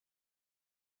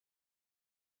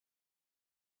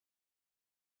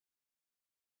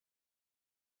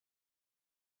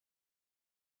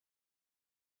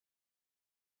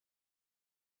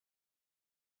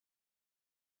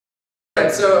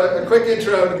right, so a quick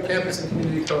intro to the Campus and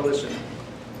Community Coalition.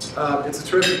 It's a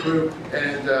terrific group,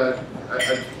 and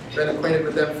I've been acquainted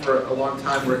with them for a long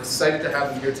time. We're excited to have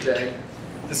them here today.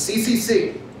 The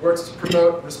CCC works to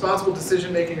promote responsible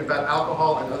decision-making about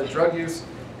alcohol and other drug use.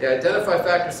 They identify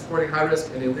factors supporting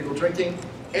high-risk and illegal drinking,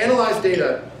 analyze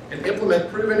data, and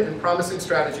implement proven and promising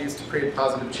strategies to create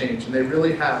positive change. And they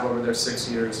really have over their 6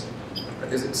 years.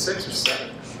 Is it 6 or 7?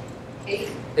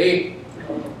 8.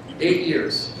 8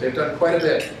 years. They've done quite a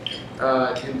bit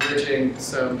in bridging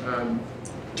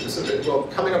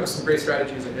coming up with some great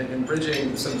strategies and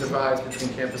bridging some divides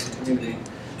between campus and community.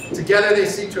 Together, they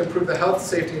seek to improve the health,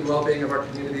 safety, and well-being of our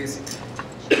communities.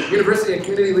 University and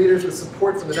community leaders, with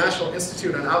support from the National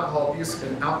Institute on Alcohol Abuse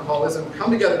and Alcoholism,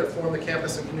 come together to form the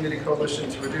Campus and Community Coalition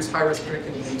to reduce high-risk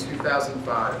drinking in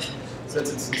 2005.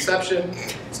 Since its inception,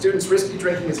 students' risky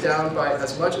drinking is down by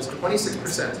as much as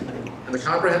 26%, and the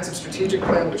comprehensive strategic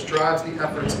plan which drives the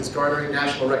efforts is garnering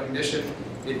national recognition.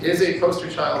 It is a poster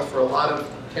child for a lot of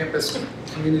campus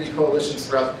community coalitions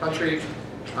throughout the country.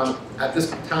 At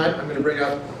this time, I'm going to bring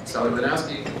up Sally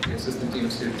Banowski, the Assistant Dean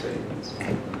of Student Affairs.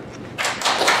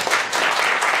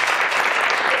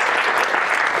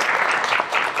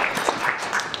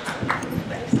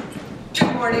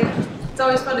 Good morning. It's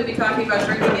always fun to be talking about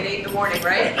drinking at 8 in the morning,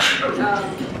 right?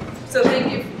 So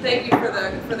thank you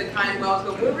for the kind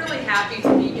welcome. We're really happy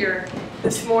to be here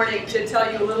this morning to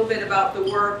tell you a little bit about the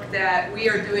work that we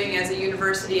are doing as a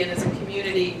university and as a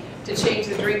community to change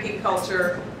the drinking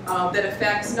culture that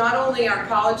affects not only our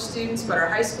college students, but our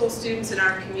high school students and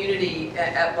our community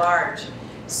at large.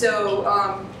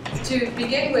 So to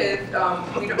begin with,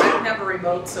 I don't have a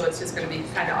remote, so it's just going to be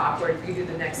kind of awkward if you do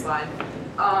the next slide.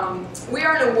 We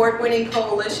are an award-winning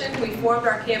coalition. We formed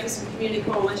our Campus and Community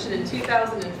Coalition in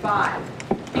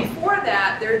 2005. Before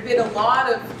that, there had been a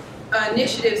lot of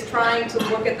initiatives trying to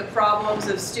look at the problems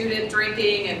of student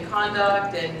drinking and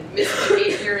conduct and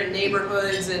misbehavior in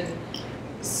neighborhoods and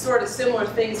sort of similar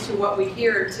things to what we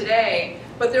hear today,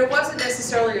 but there wasn't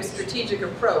necessarily a strategic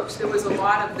approach. There was a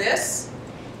lot of this,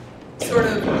 sort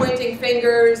of pointing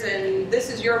fingers and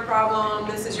this is your problem,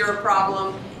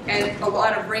 and a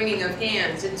lot of wringing of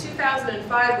hands. In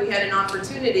 2005, we had an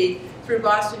opportunity through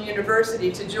Boston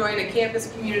University to join a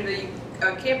campus community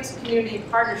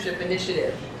partnership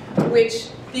initiative, which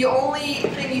the only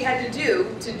thing you had to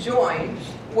do to join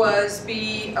was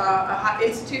be an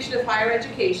institution of higher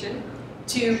education,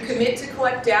 to commit to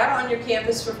collect data on your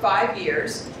campus for 5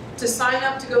 years, to sign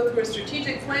up to go through a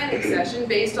strategic planning session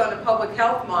based on a public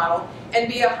health model, and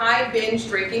be a high binge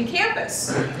drinking campus.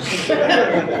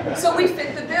 So we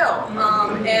fit the bill,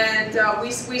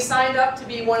 we signed up to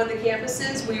be one of the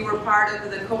campuses. We were part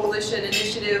of the coalition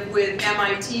initiative with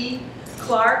MIT,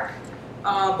 Clark,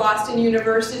 Boston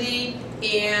University,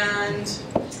 and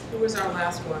who was our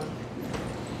last one?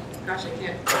 Gosh, I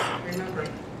can't remember.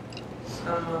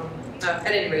 At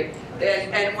any rate,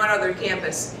 and one other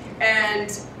campus.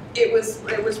 And it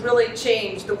was really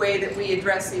changed the way that we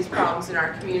address these problems in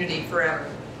our community forever.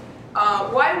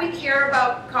 Why do we care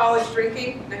about college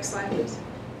drinking? Next slide, please.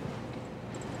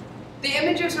 The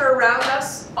images are around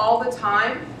us all the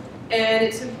time, and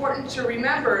it's important to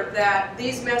remember that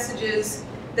these messages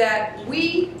that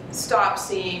we stop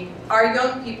seeing, our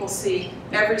young people see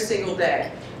every single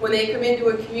day. When they come into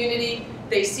a community,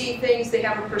 they see things, they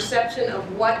have a perception of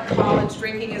what college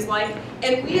drinking is like,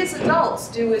 and we as adults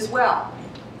do as well.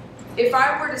 If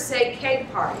I were to say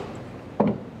keg party,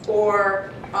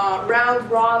 or round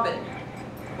robin,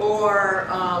 or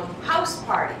house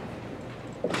party,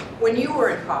 when you were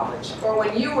in college, or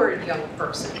when you were a young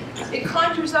person, it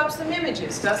conjures up some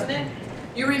images, doesn't it?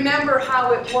 You remember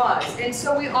how it was. And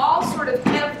so we all sort of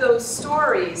have those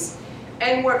stories,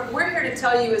 and what we're here to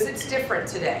tell you is it's different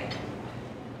today.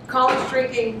 College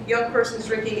drinking, young person's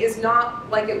drinking is not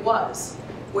like it was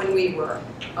when we were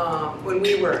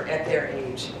at their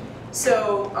age.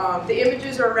 So the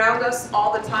images are around us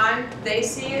all the time. They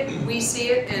see it, we see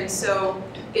it, and so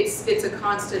it's a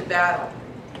constant battle.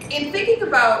 In thinking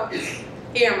about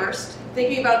Amherst,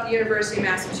 thinking about the University of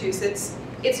Massachusetts,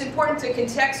 it's important to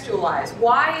contextualize.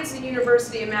 Why is the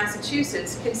University of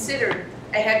Massachusetts considered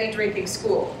a heavy drinking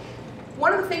school?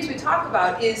 One of the things we talk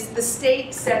about is the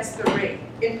state sets the rate.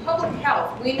 In public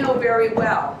health, we know very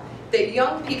well that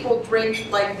young people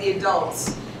drink like the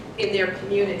adults in their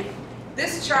community.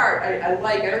 This chart I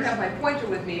like, I don't have my pointer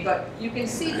with me, but you can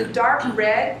see the dark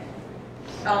red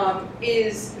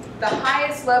is the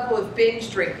highest level of binge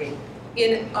drinking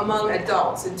among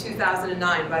adults in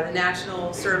 2009 by the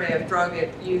National Survey of Drug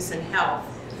Use and Health,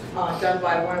 done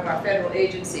by one of our federal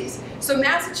agencies. So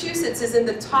Massachusetts is in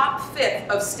the top 5th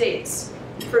of states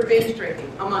for binge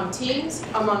drinking among teens,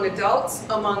 among adults,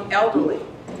 among elderly.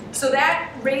 So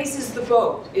that raises the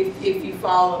boat, if you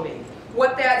follow me.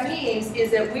 What that means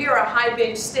is that we are a high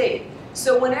binge state.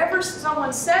 So whenever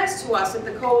someone says to us at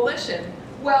the coalition,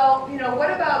 well, you know, what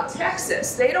about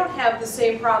Texas? They don't have the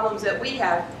same problems that we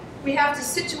have. We have to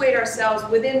situate ourselves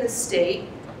within the state,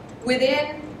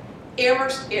 within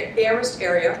Amherst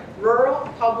area,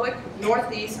 rural, public,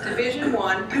 Northeast, Division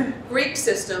I, Greek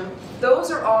system.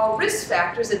 Those are all risk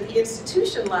factors at the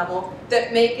institution level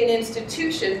that make an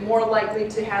institution more likely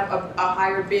to have a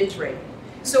higher binge rate.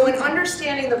 So in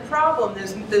understanding the problem,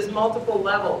 there's multiple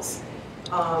levels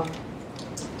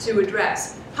to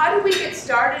address. How do we get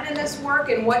started in this work,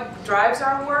 and what drives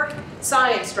our work?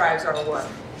 Science drives our work.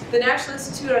 The National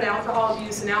Institute on Alcohol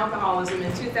Abuse and Alcoholism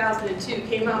in 2002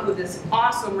 came out with this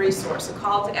awesome resource, a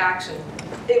call to action.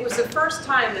 It was the first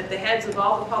time that the heads of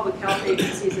all the public health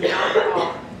agencies in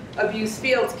alcohol abuse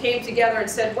fields came together and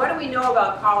said, what do we know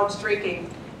about college drinking?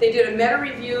 They did a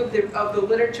meta-review of the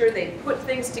literature. They put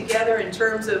things together in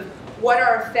terms of what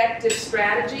are effective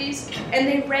strategies, and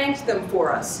they ranked them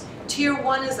for us. Tier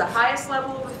 1 is the highest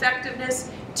level of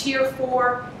effectiveness. Tier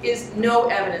 4 is no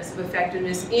evidence of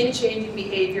effectiveness in changing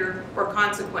behavior or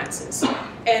consequences.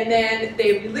 And then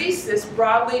they released this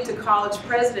broadly to college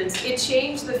presidents. It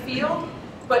changed the field,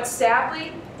 but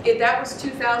sadly, that was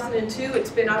 2002. It's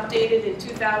been updated in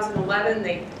 2011.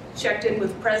 They checked in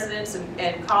with presidents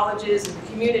and colleges and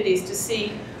communities to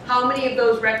see how many of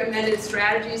those recommended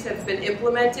strategies have been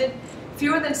implemented.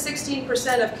 Fewer than 16%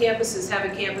 of campuses have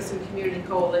a campus and community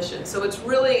coalition. So it's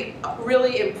really,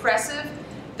 really impressive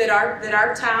that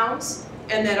our towns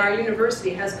and that our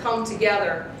university has come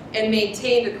together and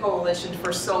maintained a coalition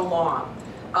for so long,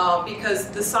 because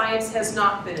the science has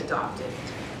not been adopted.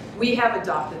 We have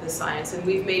adopted the science, and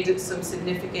we've made some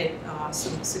significant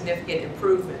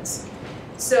improvements.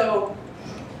 So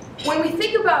when we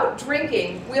think about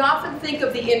drinking, we often think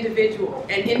of the individual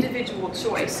and individual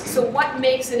choice. So what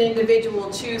makes an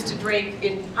individual choose to drink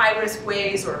in high-risk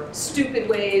ways, or stupid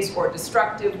ways, or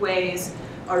destructive ways,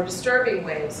 or disturbing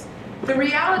ways? The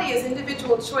reality is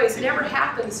individual choice never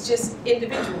happens just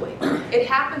individually. It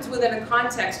happens within a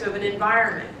context of an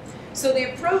environment. So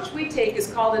the approach we take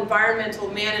is called environmental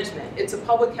management. It's a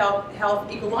public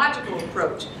health ecological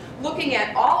approach, looking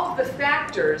at all of the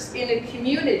factors in a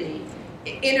community,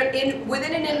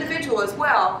 within an individual as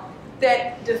well,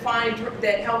 that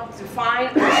help define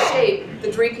or shape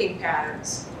the drinking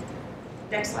patterns.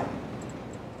 Next slide.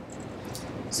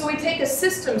 So we take a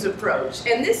systems approach,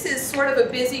 and this is sort of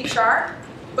a busy chart,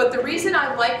 but the reason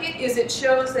I like it is it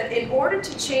shows that in order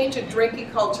to change a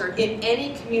drinking culture in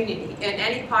any community, in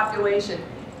any population,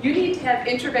 you need to have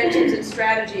interventions and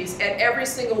strategies at every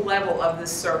single level of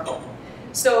this circle.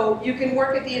 So you can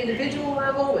work at the individual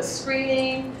level with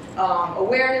screening,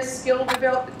 awareness, skill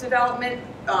development,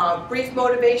 brief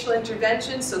motivational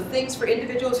interventions, so things for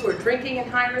individuals who are drinking in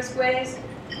high-risk ways.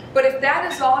 But if that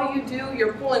is all you do,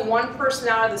 you're pulling one person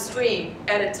out of the stream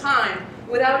at a time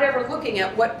without ever looking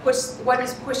at what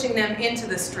is pushing them into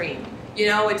the stream. You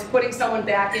know, it's putting someone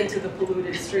back into the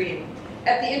polluted stream.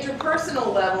 At the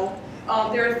interpersonal level,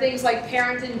 there are things like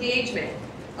parent engagement,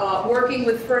 working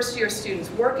with first-year students,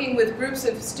 working with groups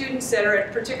of students that are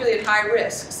particularly at high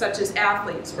risk, such as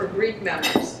athletes or Greek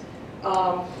members,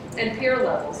 and peer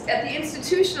levels. At the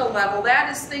institutional level, that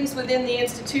is things within the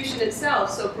institution itself,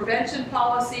 so prevention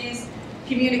policies,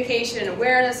 communication and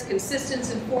awareness, consistent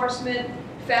enforcement,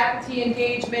 faculty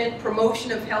engagement,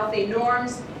 promotion of healthy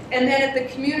norms, and then at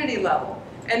the community level.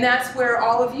 And that's where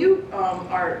all of you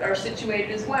are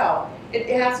situated as well. It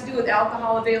has to do with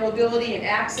alcohol availability and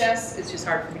access. It's just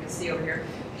hard for me to see over here.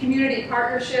 Community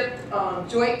partnership,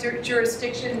 joint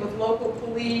jurisdiction with local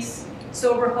police,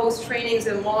 sober host trainings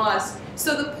and laws.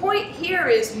 So the point here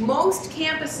is most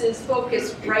campuses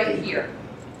focus right here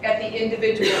at the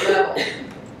individual level.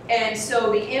 And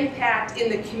so the impact in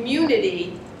the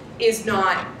community is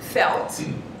not felt.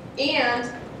 And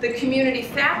the community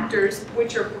factors,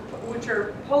 which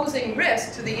are posing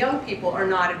risk to the young people, are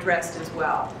not addressed as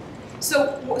well.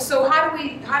 So how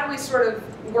do we sort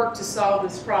of work to solve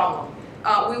this problem?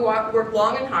 We work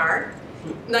long and hard.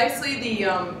 Nicely, the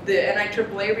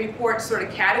NIAAA report sort of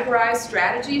categorized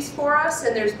strategies for us,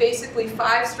 and there's basically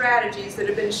 5 strategies that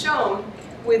have been shown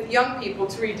with young people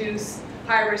to reduce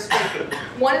high-risk drinking.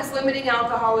 One is limiting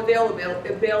alcohol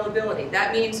availability.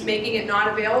 That means making it not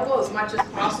available as much as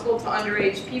possible to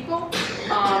underage people.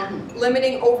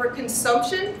 Limiting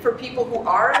overconsumption for people who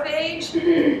are of age.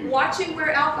 Watching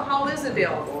where alcohol is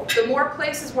available. The more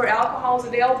places where alcohol is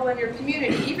available in your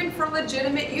community, even for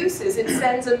legitimate uses, it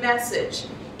sends a message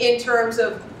in terms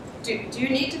of, do you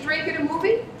need to drink at a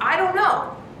movie? I don't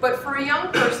know. But for a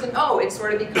young person, oh, it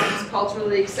sort of becomes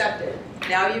culturally accepted.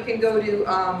 Now you can go to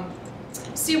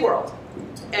SeaWorld,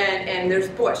 and there's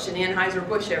Busch and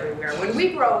Anheuser-Busch everywhere. When we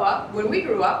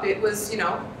grew up, it was, you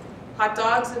know, hot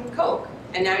dogs and Coke.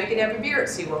 And now you can have a beer at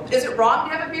SeaWorld. Is it wrong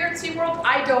to have a beer at SeaWorld?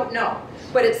 I don't know.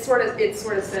 But it sort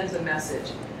of sends a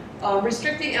message.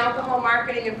 Restricting alcohol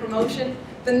marketing and promotion.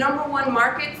 The #1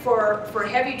 market for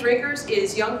heavy drinkers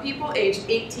is young people aged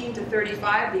 18 to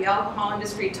 35. The alcohol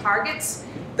industry targets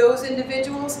those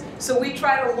individuals. So we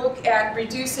try to look at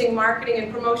reducing marketing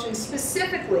and promotion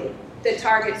specifically that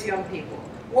targets young people.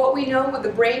 What we know with the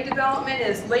brain development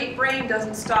is late brain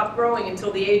doesn't stop growing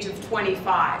until the age of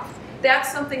 25.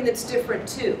 That's something that's different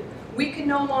too. We can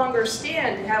no longer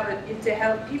stand to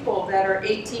have people that are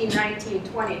 18, 19,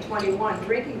 20, 21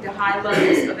 drinking to high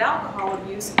levels of alcohol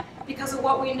abuse because of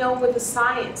what we know with the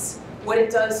science, what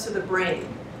it does to the brain.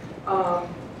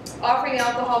 Offering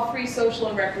alcohol-free social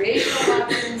and recreational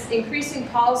options, increasing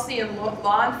policy and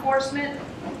law enforcement,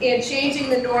 and changing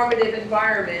the normative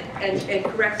environment and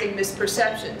correcting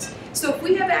misperceptions. So if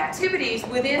we have activities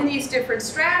within these different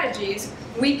strategies,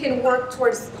 we can work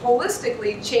towards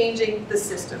holistically changing the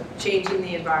system, changing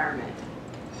the environment.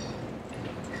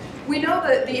 We know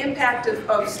the impact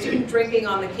of student drinking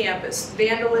on the campus.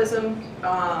 Vandalism,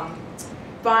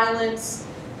 violence,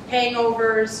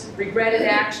 hangovers, regretted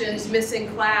actions, missing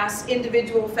class,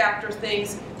 individual factor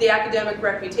things, the academic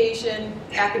reputation,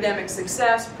 academic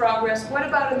success, progress. What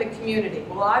about in the community?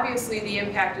 Well, obviously the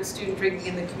impact of student drinking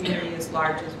in the community is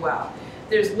large as well.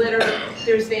 There's litter,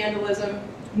 there's vandalism.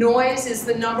 Noise is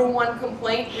the #1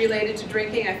 complaint related to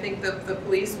drinking. I think the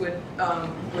police would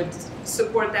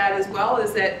support that as well,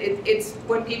 is that it's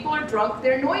when people are drunk,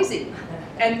 they're noisy.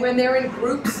 And when they're in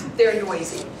groups, they're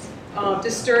noisy.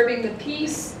 Disturbing the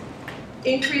peace,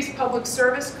 increased public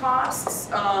service costs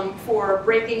for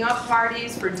breaking up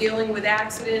parties, for dealing with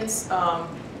accidents,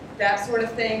 that sort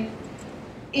of thing.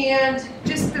 And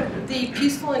just the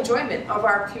peaceful enjoyment of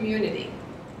our community.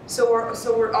 So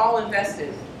we're all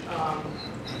invested.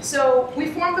 So we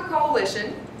formed the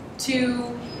coalition to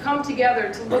come together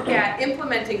to look at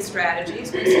implementing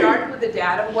strategies. We started with the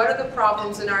data. What are the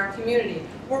problems in our community?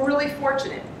 We're really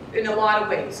fortunate in a lot of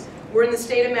ways. We're in the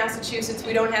state of Massachusetts.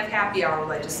 We don't have happy hour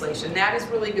legislation. That is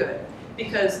really good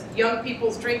because young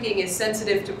people's drinking is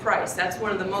sensitive to price. That's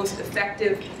one of the most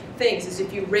effective things, is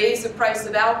if you raise the price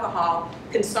of alcohol,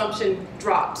 consumption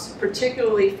drops,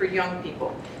 particularly for young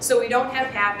people. So we don't have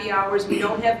happy hours, we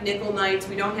don't have nickel nights,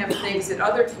 we don't have things that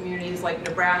other communities like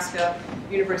Nebraska,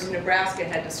 University of Nebraska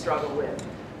had to struggle with.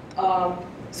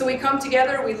 So we come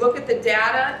together, we look at the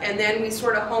data, and then we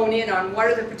sort of hone in on what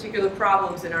are the particular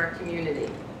problems in our community.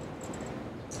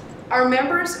 Our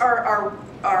members are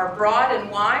broad and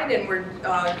wide, and we're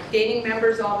gaining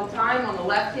members all the time. On the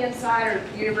left-hand side are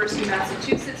University of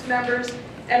Massachusetts members,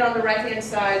 and on the right-hand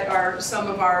side are some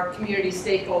of our community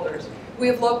stakeholders. We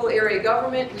have local area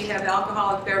government, we have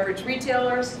alcoholic beverage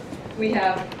retailers, we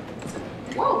have,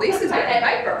 whoa, Lisa's getting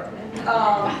hyper.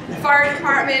 Fire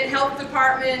department, health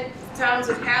department, towns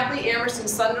of Hadley, Amherst, and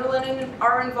Sunderland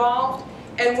are involved,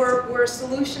 and we're a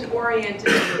solution-oriented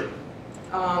group.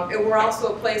 And we're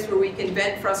also a place where we can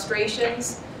vent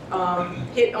frustrations,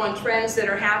 hit on trends that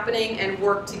are happening, and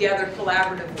work together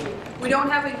collaboratively. We don't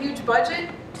have a huge budget,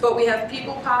 but we have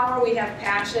people power, we have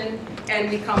passion, and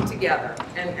we come together,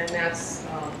 and that's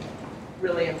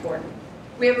really important.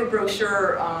 We have a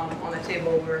brochure on the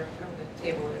table where the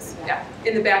table is. Yeah,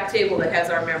 in the back table that has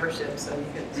our membership, so you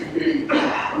can.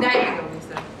 Now you can go,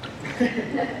 Lisa.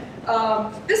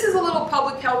 This is a little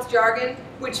public health jargon,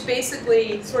 which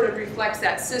basically sort of reflects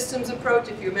that systems approach,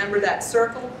 if you remember that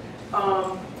circle.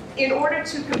 In order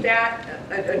to combat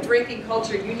a drinking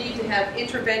culture, you need to have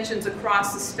interventions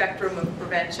across the spectrum of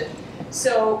prevention.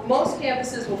 So most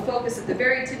campuses will focus at the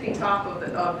very tippy top of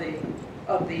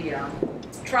the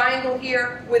triangle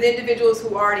here with individuals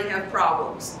who already have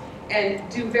problems, and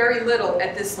do very little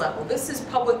at this level. This is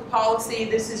public policy,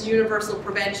 this is universal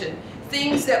prevention.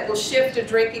 Things that will shift a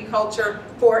drinking culture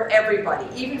for everybody,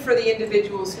 even for the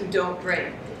individuals who don't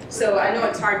drink. So I know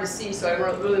it's hard to see, so I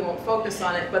really won't focus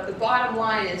on it, but the bottom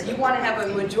line is you want to have a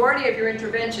majority of your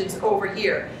interventions over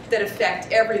here that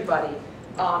affect everybody.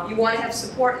 You want to have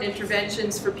support and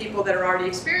interventions for people that are already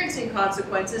experiencing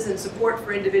consequences, and support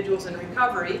for individuals in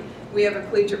recovery. We have a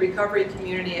collegiate recovery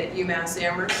community at UMASS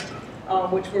Amherst,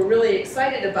 which we're really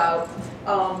excited about.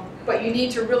 But you need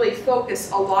to really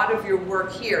focus a lot of your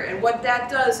work here. And what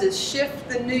that does is shift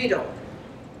the needle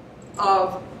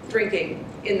of drinking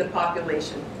in the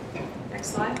population.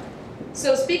 Next slide.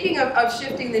 So speaking of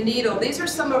shifting the needle, these are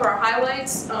some of our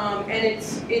highlights, and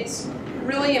it's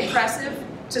really impressive.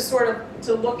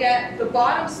 to look at. The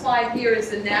bottom slide here is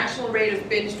the national rate of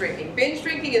binge drinking. Binge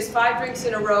drinking is 5 drinks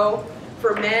in a row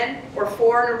for men or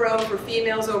 4 in a row for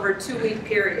females over a 2-week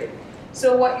period.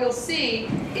 So what you'll see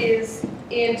is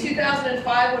in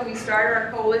 2005, when we started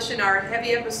our coalition, our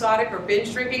heavy episodic or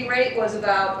binge drinking rate was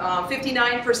about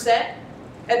 59%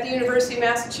 at the University of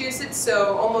Massachusetts.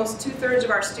 So almost 2/3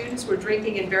 of our students were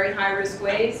drinking in very high-risk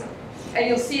ways. And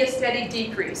you'll see a steady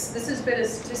decrease. This has been a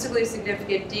statistically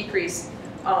significant decrease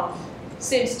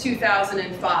since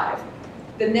 2005.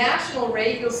 The national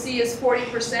rate, you'll see, is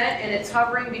 40%, and it's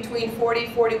hovering between 40,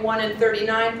 41, and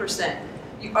 39%.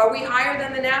 Are we higher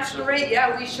than the national rate?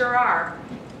 Yeah, we sure are.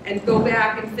 And go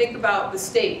back and think about the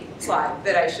state slide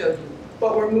that I showed you.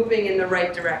 But we're moving in the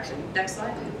right direction. Next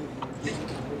slide.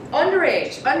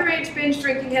 Underage. Underage binge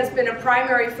drinking has been a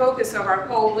primary focus of our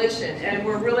coalition, and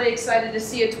we're really excited to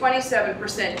see a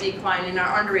 27% decline in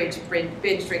our underage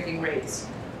binge drinking rates.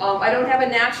 I don't have a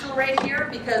national rate here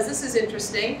because this is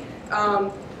interesting.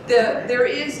 There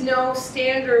is no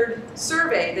standard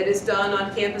survey that is done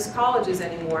on campus colleges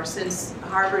anymore since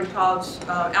Harvard College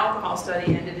alcohol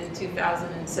study ended in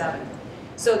 2007.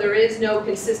 So there is no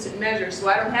consistent measure, so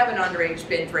I don't have an underage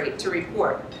binge rate to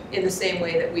report in the same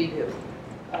way that we do.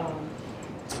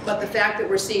 But the fact that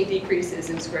we're seeing decreases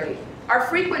is great. Our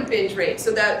frequent binge rate,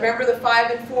 so that, remember the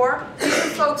 5 and 4? These are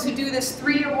folks who do this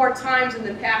 3 or more times in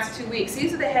the past 2 weeks.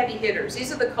 These are the heavy hitters.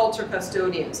 These are the culture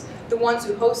custodians, the ones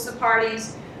who host the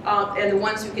parties, and the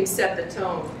ones who can set the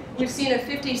tone. We've seen a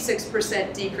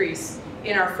 56% decrease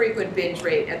in our frequent binge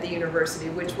rate at the university,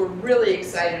 which we're really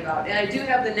excited about. And I do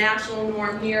have the national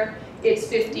norm here. It's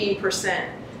 15%.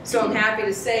 So I'm happy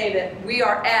to say that we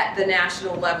are at the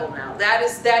national level now. That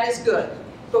is good.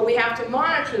 But we have to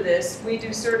monitor this. We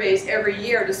do surveys every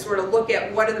year to sort of look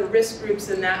at what are the risk groups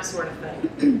and that sort of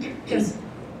thing. Yes?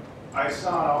 I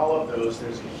saw in all of those,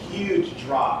 there's a huge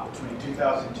drop between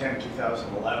 2010 and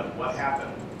 2011. What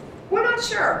happened? We're not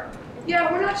sure.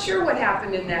 Yeah, we're not sure what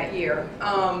happened in that year.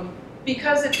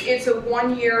 Because it's a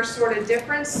 1-year sort of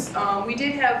difference, we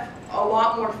did have a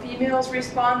lot more females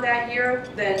respond that year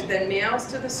than males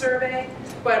to the survey,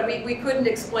 but we couldn't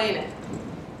explain it.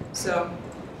 So,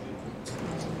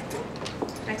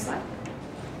 next slide.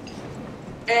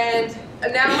 And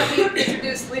now let me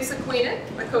introduce Lisa Queenan,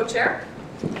 my co-chair.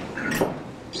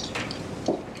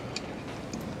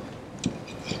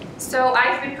 So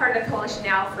I've been part of the coalition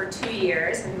now for 2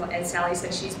 years, and Sally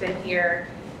said she's been here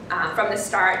from the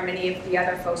start. Many of the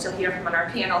other folks you'll hear from on our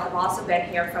panel have also been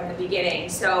here from the beginning.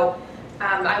 So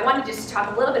I wanted just to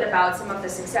talk a little bit about some of the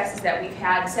successes that we've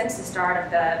had since the start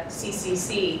of the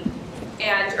CCC.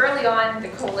 And early on, the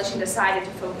coalition decided to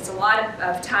focus a lot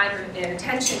of time and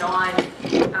attention on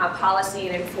policy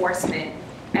and enforcement.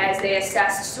 As they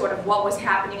assessed sort of what was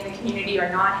happening in the community or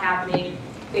not happening,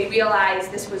 they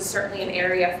realized this was certainly an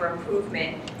area for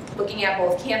improvement, looking at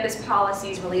both campus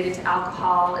policies related to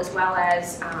alcohol as well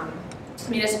as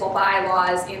municipal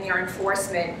bylaws in their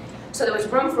enforcement. So there was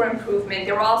room for improvement.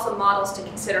 There were also models to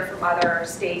consider from other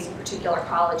states, in particular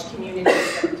college communities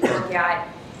that we could look at.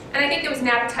 And I think there was an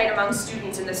appetite among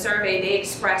students in the survey. They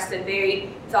expressed that they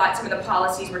thought some of the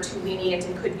policies were too lenient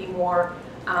and could be more,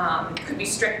 could be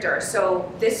stricter. So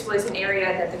this was an area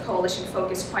that the coalition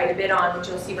focused quite a bit on, which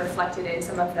you'll see reflected in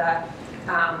some of the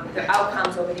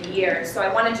outcomes over the years. So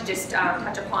I wanted to just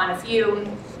touch upon a few.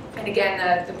 And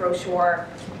again, the brochure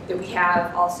that we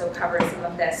have also covers some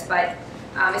of this. But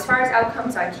as far as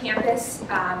outcomes on campus,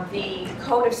 the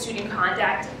Code of Student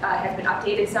Conduct has been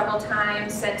updated several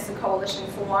times since the coalition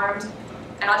formed.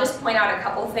 And I'll just point out a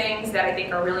couple things that I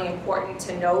think are really important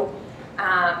to note.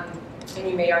 And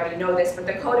you may already know this, but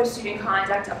the Code of Student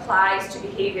Conduct applies to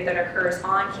behavior that occurs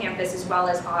on campus as well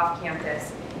as off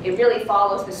campus. It really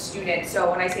follows the student. So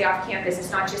when I say off campus,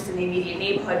 it's not just in the immediate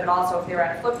neighborhood, but also if they're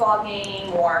at a football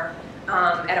game or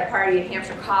at a party at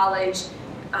Hampshire College.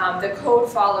 The code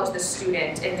follows the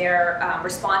student, and they're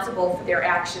responsible for their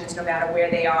actions no matter where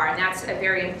they are, and that's a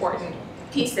very important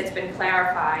piece that's been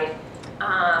clarified.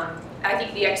 I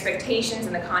think the expectations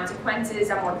and the consequences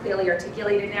are more clearly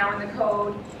articulated now in the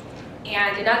code.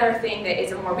 And another thing that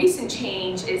is a more recent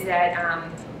change is that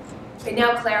it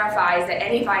now clarifies that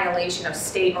any violation of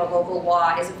state or local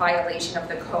law is a violation of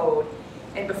the code.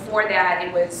 And before that,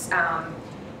 it was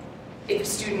if a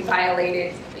student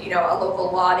violated, a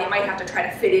local law, they might have to try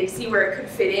to fit in, see where it could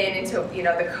fit in into,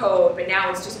 the code. But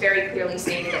now it's just very clearly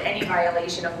stated that any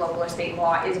violation of local or state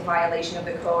law is a violation of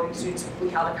the code, and students will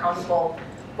be held accountable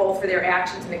both for their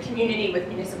actions in the community with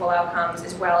municipal outcomes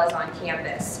as well as on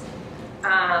campus.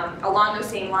 Along those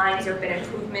same lines, there have been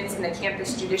improvements in the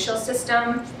campus judicial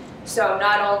system. So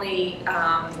not only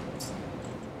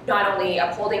not only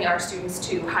upholding our students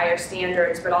to higher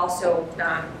standards, but also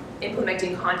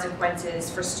implementing consequences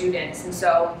for students. And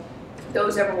so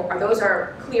those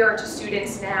are clearer to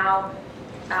students now.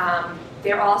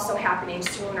 They're also happening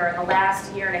sooner. In the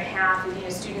last year and a half, the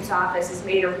Dean Student's Office has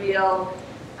made a real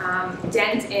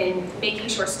dent in making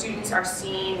sure students are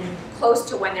seen close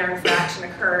to when their infraction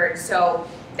occurred. So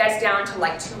that's down to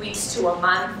like 2 weeks to a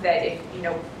month. That if,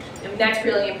 and that's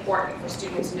really important for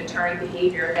students in deterring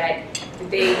behavior, that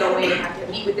they go in and have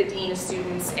to meet with the Dean of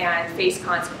Students and face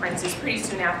consequences pretty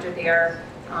soon after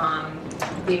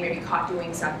they may be caught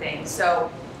doing something.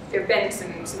 So there have been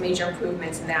some major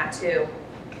improvements in that too.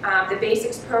 The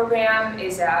BASICS program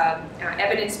is an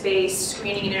evidence-based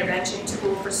screening and intervention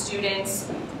tool for students,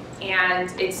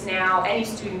 and it's now any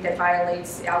student that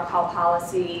violates alcohol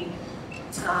policy,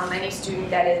 any student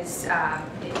that is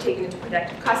taken into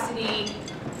protective custody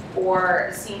or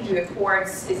seen through the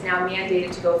courts is now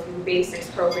mandated to go through the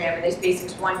BASICS program, and there's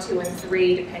BASICS 1, 2, and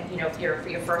 3, depending, if you're for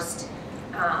your first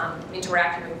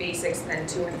interacting with BASICS, then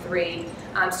 2 and 3.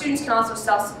 Students can also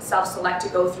self-select to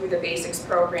go through the BASICS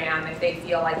program if they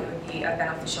feel like it would be a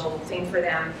beneficial thing for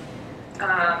them.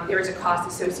 There is a cost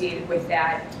associated with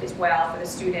that as well for the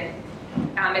student.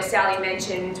 As Sally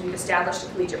mentioned, we've established a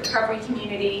collegiate recovery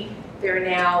community. There are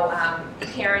now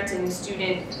parent and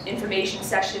student information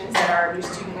sessions that are new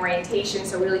student orientation,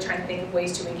 so really trying to think of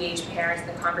ways to engage parents in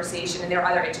the conversation, and there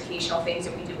are other educational things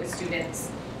that we do with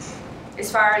students.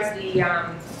 As far as the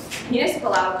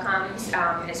municipal outcomes,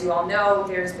 as you all know,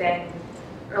 there's been,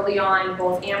 early on,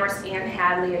 both Amherst and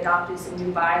Hadley adopted some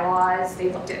new bylaws.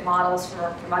 They looked at models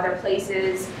from other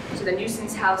places, so the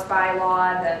nuisance house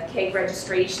bylaw, the keg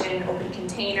registration, open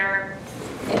container,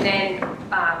 and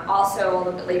then also a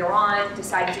little bit later on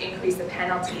decided to increase the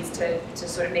penalties to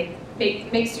sort of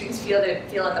make students feel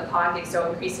in the pocket, so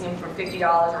increasing them from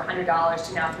 $50 or $100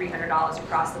 to now $300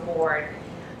 across the board.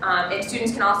 And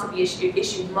students can also be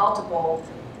issued multiple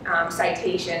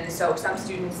citations. So some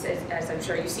students, as I'm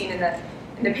sure you've seen in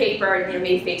the paper,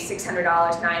 may face $600,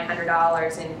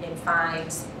 $900 in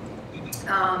fines.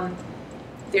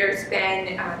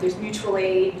 There's mutual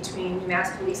aid between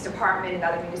UMass Police Department and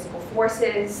other municipal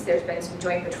forces. There's been some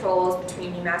joint patrols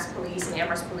between UMass Police and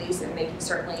Amherst Police, and they can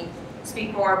certainly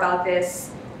speak more about this.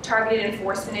 Targeted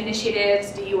enforcement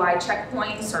initiatives, DUI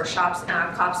checkpoints, or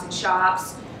cops and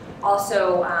shops.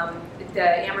 Also,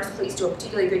 the Amherst Police do a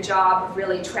particularly good job of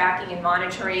really tracking and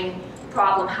monitoring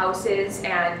problem houses,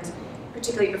 and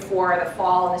particularly before the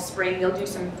fall and the spring, they'll do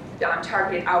some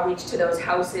targeted outreach to those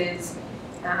houses,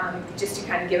 just to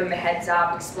kind of give them a heads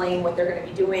up, explain what they're going to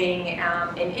be doing,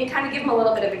 and kind of give them a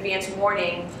little bit of advance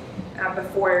warning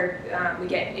before we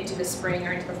get into the spring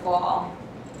or into the fall.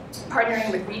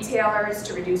 Partnering with retailers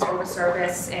to reduce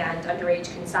overservice and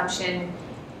underage consumption,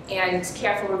 and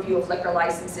careful review of liquor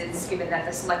licenses, given that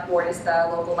the Select Board is the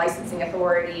local licensing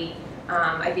authority.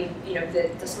 I think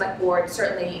the Select Board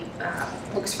certainly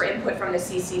looks for input from the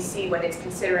CCC when it's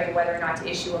considering whether or not to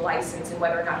issue a license and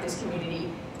whether or not this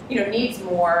community needs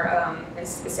more, as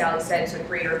Sally said, sort of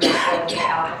greater control of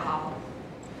alcohol.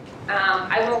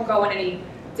 I won't go in any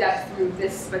depth through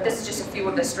this, but this is just a few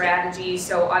of the strategies.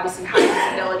 So obviously high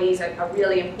visibility is a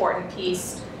really important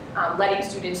piece. Letting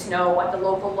students know what the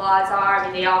local laws are. I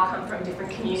mean, they all come from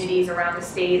different communities around the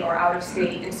state or out of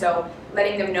state, and so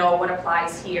letting them know what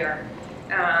applies here.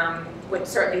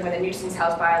 Certainly when the nuisance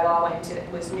house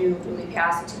bylaw was newly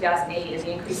passed in 2008 and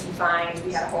the increase in fines,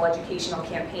 we had a whole educational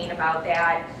campaign about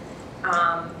that.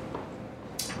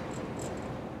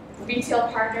 Retail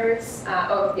partners,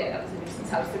 oh yeah, that was the nuisance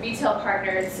house. The retail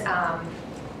partners,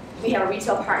 we have a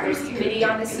retail partners committee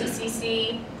on the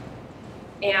CCC,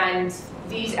 and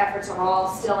these efforts are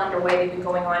all still underway. They've been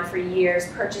going on for years.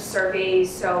 Purchase surveys,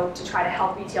 so to try to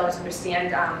help retailers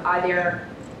understand are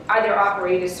there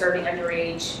operators serving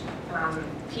underage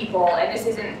people, and this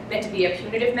isn't meant to be a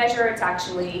punitive measure. It's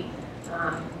actually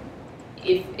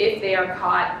if they are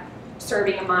caught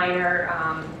serving a minor,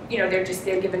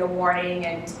 they're given a warning,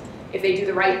 and if they do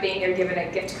the right thing, they're given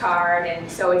a gift card, and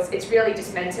so it's really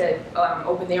just meant to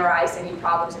open their eyes to any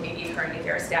problems that may be occurring at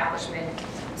their establishment.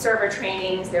 Server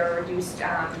trainings, there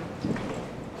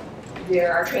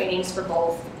are trainings for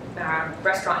both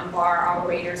restaurant and bar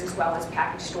operators as well as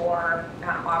package store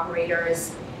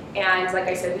operators. And like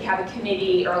I said, we have a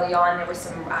committee. Early on, there were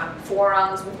some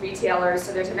forums with retailers,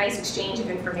 so there's a nice exchange of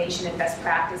information and best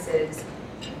practices.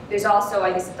 There's also,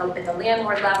 I guess, at the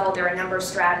landlord level, there are a number of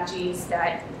strategies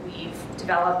that we've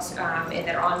developed and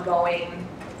that are ongoing.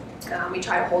 We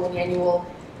try to hold an annual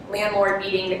landlord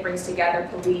meeting that brings together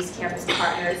police, campus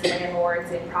partners,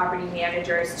 landlords, and property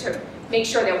managers to make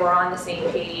sure that we're on the same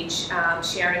page,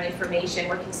 sharing information.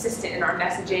 We're consistent in our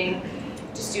messaging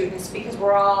to students because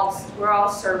we're all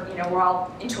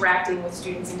interacting with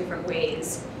students in different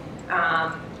ways.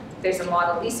 There's a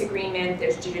model lease agreement.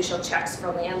 There's judicial checks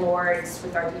for landlords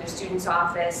with our students'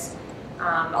 office.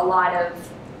 A lot of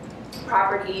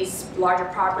properties, larger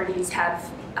properties, have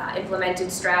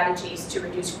implemented strategies to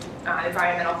reduce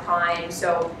environmental crime.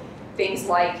 So things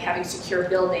like having secure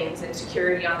buildings and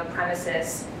security on the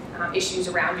premises, issues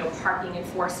around parking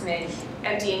enforcement,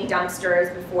 emptying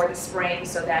dumpsters before the spring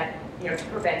so that to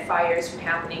prevent fires from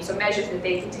happening. So measures that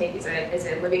they can take as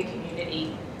a living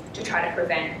community to try to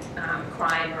prevent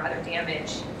crime or other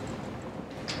damage.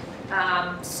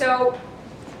 So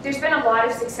there's been a lot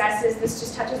of successes. This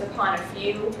just touches upon a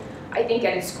few. I think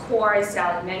at its core, as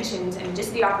Sally mentioned, and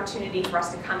just the opportunity for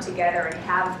us to come together and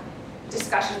have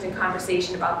discussions and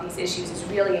conversation about these issues is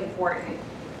really important.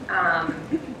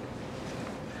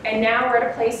 And now we're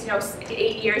at a place,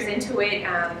 8 years into it,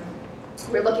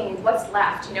 we're looking at what's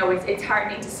left. It's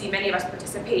heartening to see many of us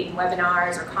participate in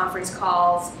webinars or conference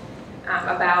calls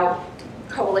about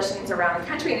coalitions around the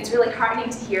country, and it's really heartening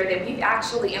to hear that we've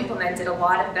actually implemented a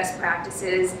lot of best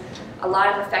practices, a lot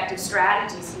of effective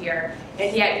strategies here,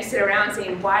 and yet we sit around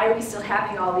saying, why are we still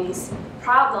having all these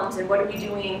problems, and what are we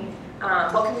doing,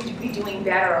 what can we be doing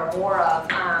better or more of?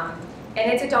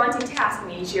 And it's a daunting task.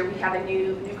 Each year we have a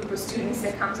new group of students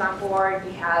that comes on board.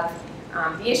 We have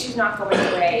the issue's not going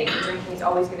away. Drinking is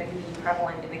always going to be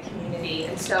prevalent in the community,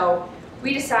 and so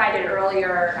we decided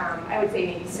earlier, I would say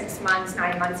maybe 6 months,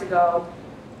 9 months ago,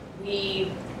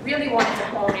 we really wanted to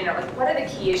hone in on what are the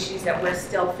key issues that we're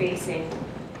still facing,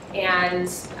 and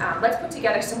let's put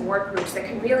together some work groups that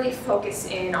can really focus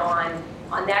in on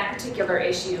that particular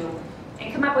issue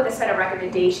and come up with a set of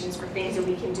recommendations for things that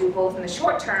we can do both in the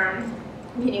short term,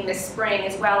 meaning this spring,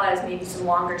 as well as maybe some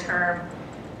longer term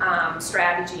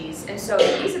strategies. And so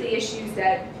these are the issues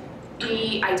that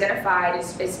we identified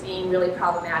as being really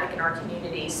problematic in our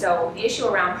community. So the issue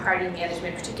around party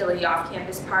management, particularly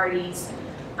off-campus parties.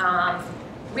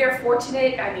 We are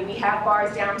fortunate. We have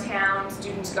bars downtown,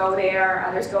 students go there,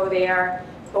 others go there,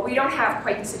 but we don't have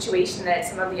quite the situation that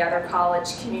some of the other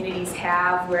college communities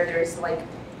have, where there's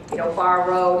bar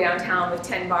row downtown with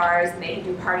 10 bars and they can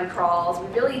do party crawls.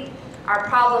 Our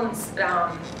problems,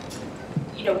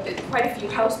 quite a few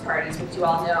house parties, which you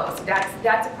all know. So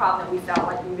that's a problem that we felt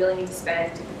like we really need to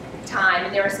spend time,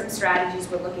 and there are some strategies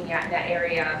we're looking at in that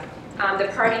area. The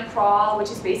party crawl, which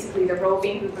is basically the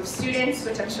roving group of students,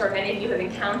 which I'm sure many of you have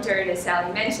encountered, as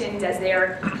Sally mentioned, as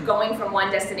they're going from one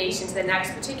destination to the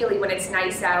next, particularly when it's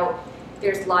nice out.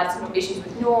 There's lots of issues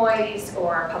with noise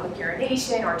or public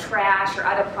urination or trash or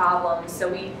other problems. So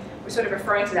we're sort of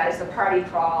referring to that as the party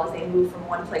crawl as they move from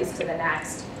one place to the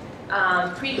next.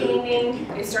 Pre-gaming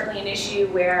is certainly an issue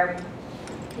where,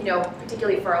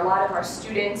 particularly for a lot of our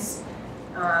students,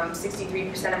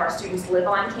 63% of our students live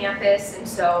on campus, and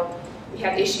so we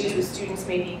have issues with students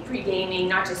maybe pre-gaming,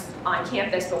 not just on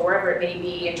campus, but wherever it may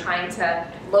be, and trying to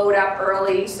load up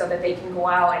early so that they can go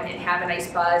out and have a nice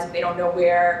buzz. They don't know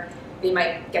where they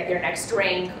might get their next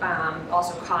drink.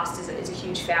 Also, cost is a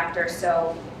huge factor.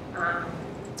 So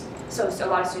a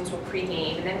lot of students will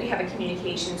pre-game, and then we have a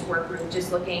communications work group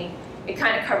just looking. It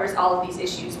kind of covers all of these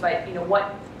issues, but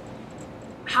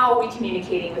how are we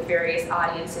communicating with various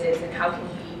audiences, and how can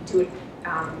we do it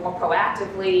more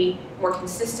proactively, more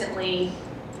consistently?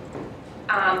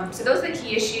 So those are the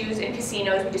key issues. In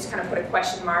casinos, we just kind of put a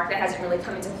question mark. That hasn't really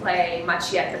come into play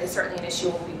much yet, but it's certainly an issue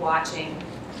we'll be watching.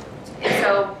 And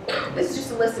so this is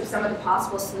just a list of some of the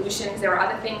possible solutions. There are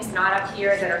other things not up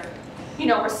here that are,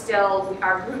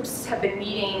 our groups have been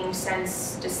meeting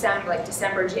since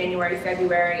December, January,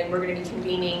 February, and we're going to be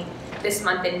convening this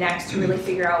month and next to really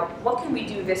figure out what can we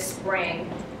do this spring,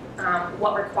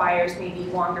 what requires maybe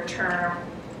longer term,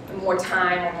 more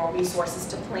time or more resources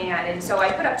to plan. And so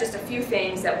I put up just a few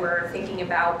things that we're thinking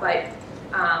about, but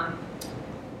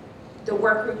the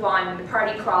work group on the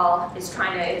party crawl has come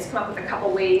up with a couple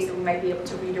ways that we might be able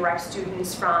to redirect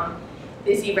students from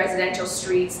busy residential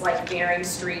streets like Baring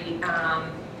Street,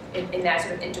 in that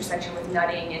sort of intersection with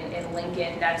Nutting and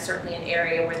Lincoln. That's certainly an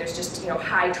area where there's just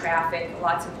high traffic,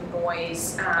 lots of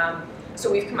noise.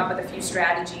 So we've come up with a few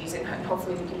strategies, and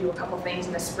hopefully we can do a couple things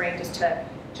in the spring just to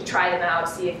try them out,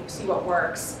 see what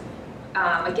works.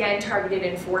 Again, targeted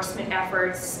enforcement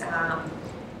efforts.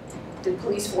 The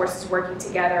police force is working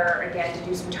together again to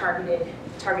do some targeted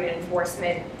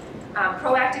enforcement.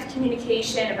 Proactive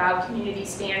communication about community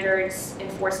standards,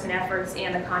 enforcement efforts,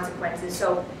 and the consequences.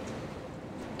 So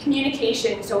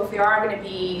communication, so if there are going to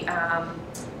be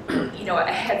you know, a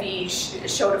heavy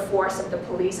show de force of the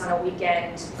police on a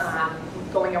weekend,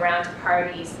 going around to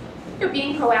parties. You know,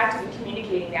 being proactive and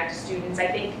communicating that to students. I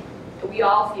think we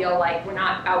all feel like we're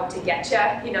not out to get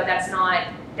you. You know, that's not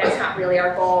really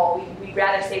our goal. We'd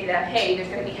rather say to them, hey, there's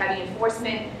going to be heavy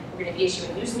enforcement. We're going to be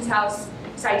issuing nuisance house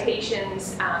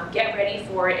citations. Get ready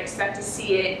for it. Expect to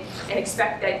see it, and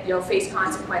expect that you'll face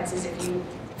consequences if you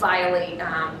violate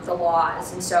the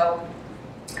laws. And so,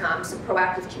 some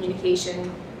proactive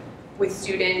communication with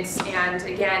students, and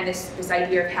again, this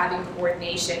idea of having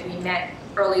coordination. We met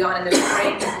early on in the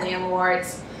spring with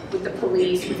landlords, with the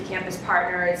police, with campus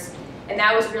partners, and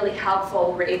that was really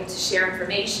helpful. We were able to share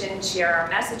information, share our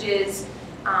messages,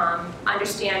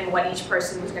 understand what each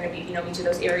person was going to be, you know, each of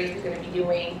those areas was going to be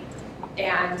doing,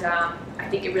 and I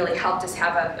think it really helped us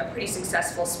have a pretty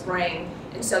successful spring,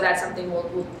 and so that's something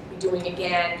we'll be doing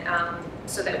again,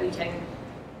 so that we can,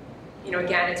 you know,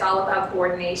 again, it's all about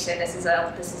coordination. This is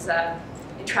a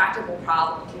intractable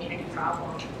problem, community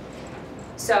problem.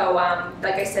 So,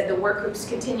 like I said, the work groups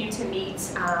continue to meet.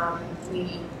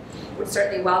 We would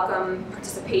certainly welcome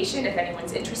participation if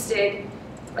anyone's interested.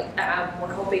 Like,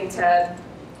 we're hoping to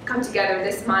come together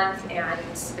this month and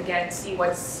again see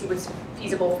what's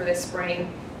feasible for this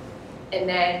spring, and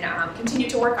then continue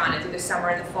to work on it through the summer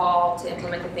and the fall to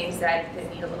implement the things that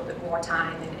need a little bit more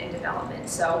time and development.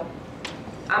 So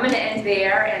I'm going to end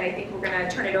there, and I think we're going to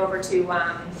turn it over to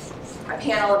a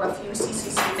panel of a few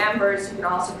CCC members who can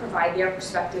also provide their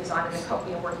perspectives on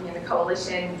working in the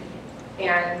coalition,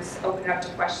 and open it up to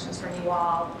questions from you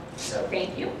all. So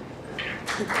thank you.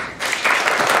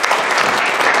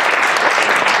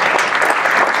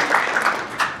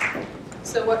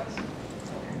 So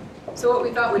what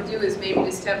we thought we'd do is maybe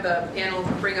just have the panel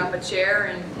bring up a chair,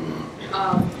 and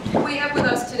who we have with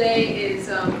us today is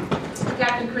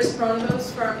Captain Chris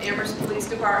Pronovost from Amherst Police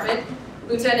Department,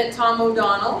 Lieutenant Tom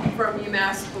O'Donnell from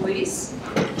UMass Police,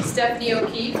 Stephanie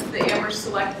O'Keefe, the Amherst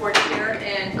Select Board Chair,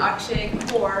 and Akshay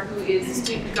Kapoor, who is the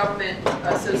Student Government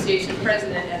Association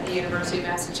President at the University of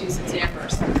Massachusetts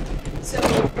Amherst. So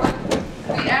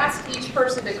what we asked each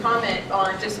person to comment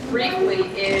on just briefly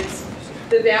is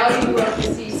the value of the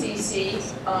CCC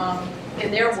in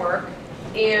their work,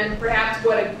 and perhaps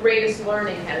what a greatest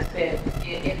learning has been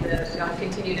in the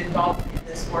continued involvement in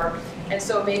this work. And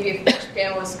so maybe if each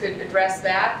panelist could address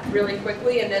that really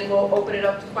quickly, and then we'll open it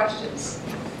up to questions.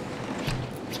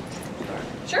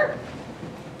 Sure.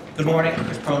 Good morning,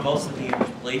 Chris Pronovost of the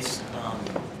Amherst Police.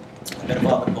 I've been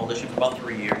involved in the coalition for about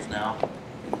 3 years now,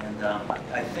 and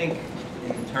I think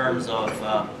in terms of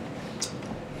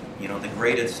you know, the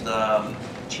greatest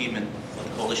achievement what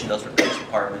the coalition does for the police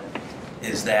department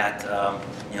is that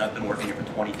you know, I've been working here for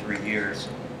 23 years,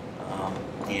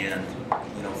 and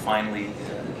you know, finally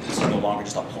this is no longer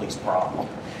just a police problem.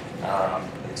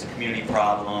 It's a community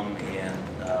problem,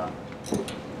 and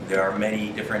there are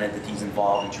many different entities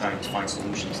involved in trying to find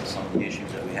solutions to some of the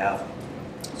issues that we have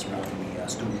surrounding the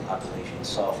student population.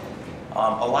 So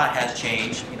a lot has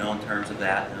changed, you know, in terms of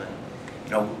that.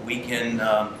 You know, we can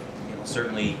you know,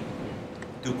 certainly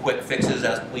do quick fixes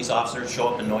as police officers, show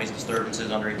up in noise disturbances,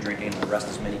 underage drinking, and arrest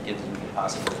as many kids as we can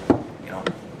possibly, you know,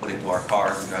 put into our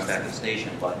cars and drive back to the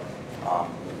station. But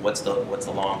what's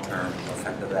the long-term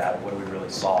effect of that? What do we really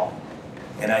solve?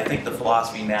 And I think the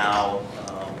philosophy now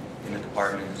in the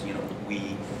department is, you know,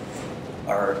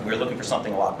 we're looking for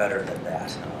something a lot better than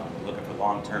that. We're looking for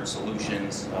long-term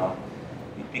solutions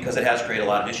because it has created a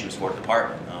lot of issues for the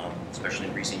department, especially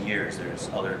in recent years. There's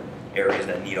other areas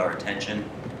that need our attention.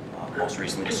 Most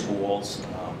recently the schools.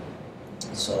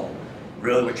 So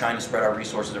really we're trying to spread our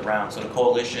resources around. So the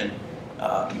coalition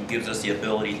gives us the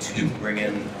ability to bring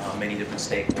in many different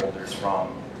stakeholders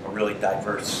from a really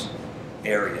diverse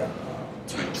area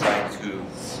to try to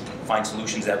find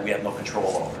solutions that we have no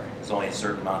control over. There's only a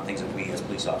certain amount of things that we as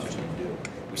police officers can do.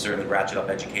 We certainly ratchet up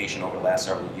education over the last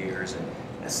several years, and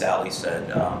as Sally said,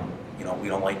 you know, we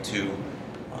don't like to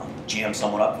jam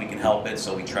someone up if we can help it,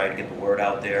 so we try to get the word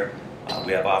out there.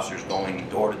 We have officers going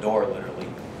door to door, literally,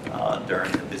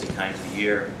 during the busy times of the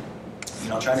year. You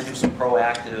know, trying to do some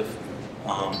proactive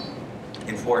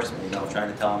enforcement. You know,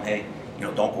 trying to tell them, hey, you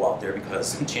know, don't go out there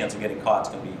because the chance of getting caught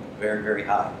is going to be very, very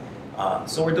high.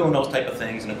 So we're doing those type of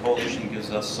things, and the coalition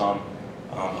gives us some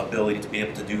ability to be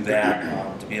able to do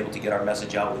that, to be able to get our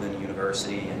message out within the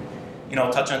university, and you know,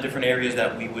 touch on different areas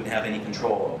that we wouldn't have any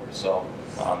control over. So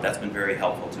that's been very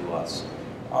helpful to us.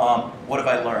 What have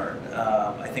I learned?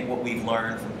 I think what we've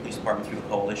learned from the police department through the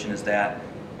coalition is that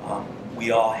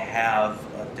we all have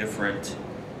a different,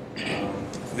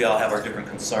 we all have our different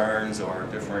concerns or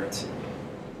different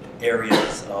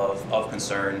areas of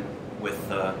concern with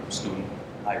student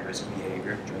high-risk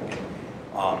behavior, drinking.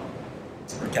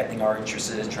 protecting our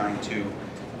interests, trying to,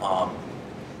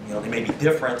 they may be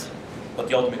different, but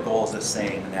the ultimate goal is the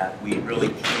same, and that we really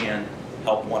can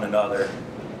help one another,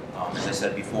 as I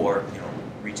said before,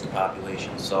 reach the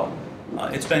population. So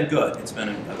it's been good. It's been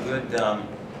a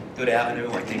good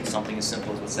avenue. I think something as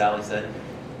simple as what Sally said,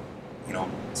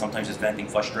 sometimes just venting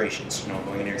frustrations,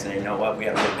 going in there and saying, you know what, we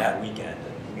had a really bad weekend,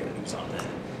 and we got to do something.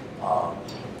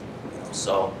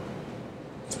 So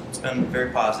it's been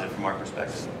very positive from our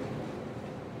perspective.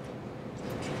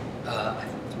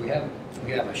 We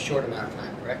have a short amount of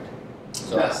time, correct?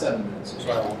 So About 7 minutes.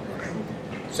 So I won't.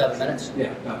 7 minutes?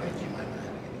 Yeah. Okay. Do you mind not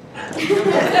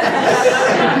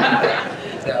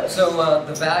having it? So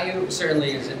the value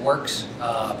certainly is it works.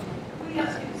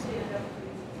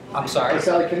 I'm sorry.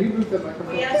 Sally, can you move the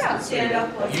microphone? We asked you to stand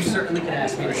up. You certainly can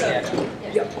ask me to stand up.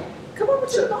 Yep. Come over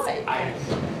to the mic.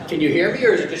 Can you hear me,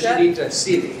 or is it just you need to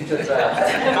see me?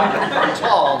 I'm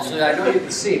tall, so I don't need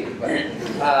to see me. But,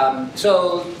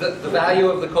 so the value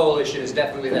of the coalition is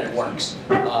definitely that it works.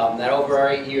 That over our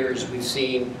 8 years, we've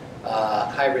seen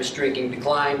high-risk drinking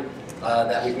decline.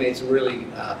 That we've made some really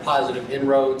positive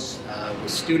inroads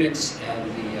with students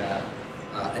and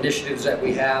the initiatives that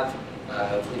we have.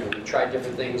 We've tried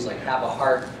different things like Have a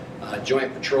Heart,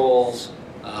 joint patrols,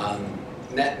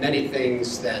 many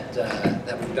things that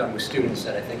we've done with students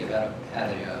that I think have had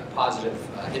a positive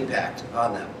impact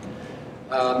on them.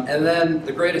 And then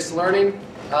the greatest learning,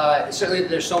 certainly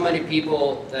there's so many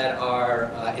people that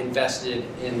are invested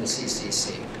in the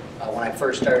CCC. When I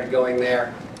first started going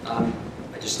there, I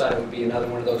just thought it would be another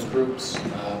one of those groups.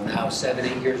 Now 7,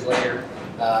 8 years later,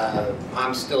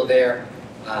 I'm still there.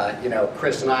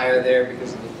 Chris and I are there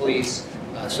because of the police,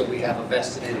 so we have a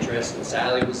vested interest, and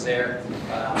Sally was there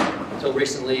until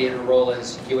recently in her role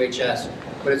as UHS.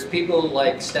 But it's people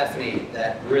like Stephanie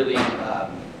that really have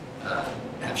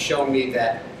shown me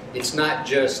that it's not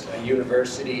just a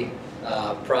university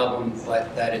problem,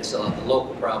 but that it's a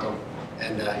local problem.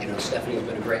 And Stephanie has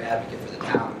been a great advocate for the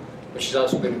town, but she's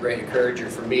also been a great encourager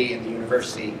for me and the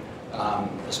university,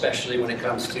 especially when it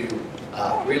comes to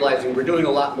realizing we're doing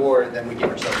a lot more than we give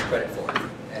ourselves credit for.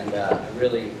 And I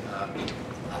really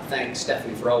thank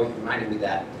Stephanie for always reminding me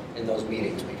that in those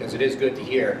meetings, because it is good to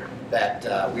hear that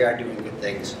we are doing good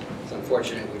things. It's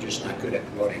unfortunate we're just not good at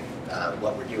promoting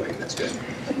what we're doing. That's good.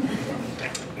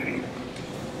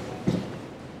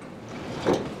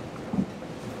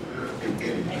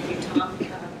 Thank you, Tom,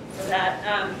 for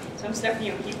that. So I'm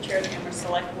Stephanie O'Keefe, Chair of the Amherst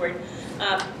Select Board.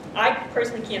 I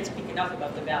personally can't speak enough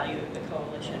about the value of the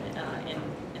coalition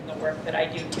in the work that I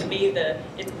do. To me,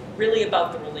 it's really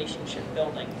about the relationship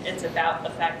building. It's about the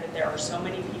fact that there are so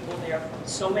many people there from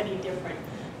so many different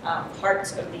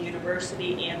parts of the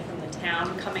university and from the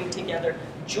town coming together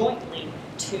jointly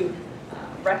to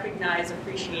recognize,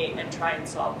 appreciate, and try and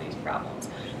solve these problems.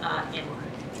 In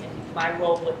my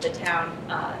role with the town,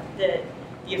 the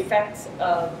effects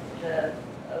of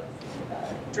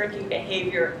drinking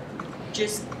behavior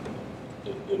just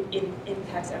it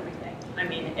impacts everything. I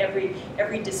mean,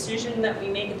 every decision that we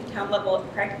make at the town level,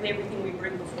 practically everything we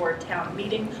bring before a town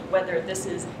meeting, whether this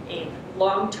is a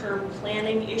long-term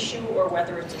planning issue or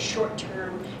whether it's a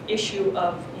short-term issue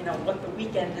of what the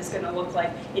weekend is going to look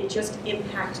like, it just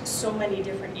impacts so many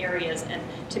different areas. And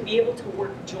to be able to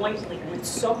work jointly with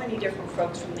so many different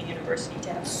folks from the university,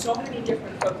 to have so many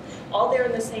different folks all there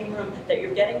in the same room that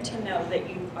you're getting to know, that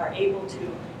you are able to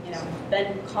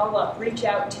then call up, reach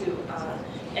out to,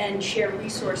 and share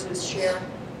resources,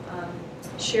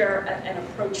 share an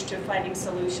approach to finding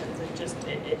solutions.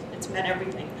 It's meant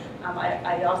everything.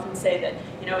 I often say that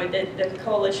the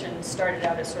coalition started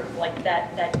out as sort of like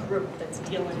that group that's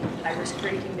dealing with high-risk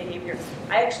drinking behavior.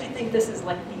 I actually think this is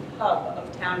like the hub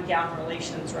of town-gown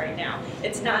relations right now.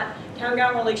 It's not,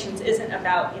 town-gown relations isn't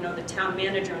about the town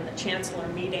manager and the chancellor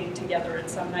meeting together in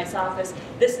some nice office.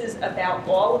 This is about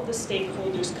all of the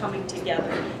stakeholders coming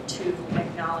together to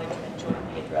acknowledge and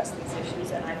jointly address these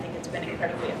issues, and I think it's been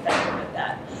incredibly effective at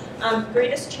that.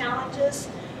 Greatest challenges?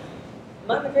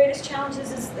 One of the greatest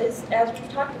challenges is, as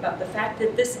we've talked about, the fact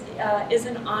that this is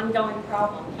an ongoing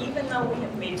problem. Even though we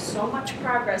have made so much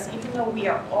progress, even though we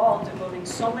are all devoting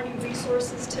so many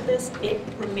resources to this, it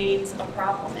remains a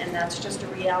problem, and that's just a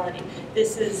reality.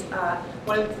 This is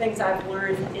one of the things I've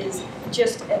learned is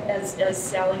just as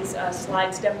Sally's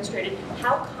slides demonstrated,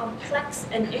 how complex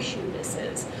an issue this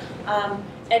is.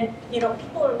 And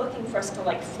people are looking for us to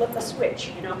like flip a switch.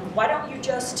 Why don't you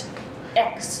just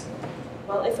X?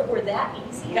 Well, if it were that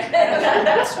easy,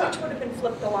 that switch would have been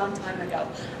flipped a long time ago.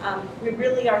 We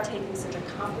really are taking such a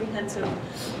comprehensive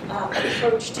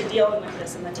approach to dealing with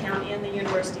this in the town and the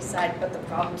university side, but the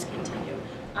problems continue.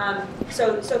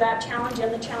 So that challenge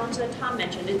and the challenge that Tom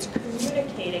mentioned, it's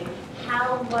communicating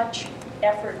how much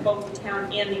effort both the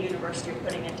town and the university are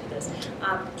putting into this.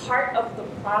 Part of the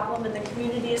problem in the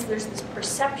community is there's this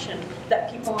perception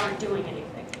that people aren't doing anything.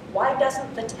 Why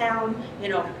doesn't the town,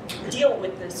 deal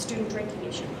with the student drinking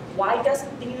issue? Why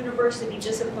doesn't the university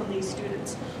discipline these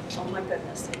students? Oh my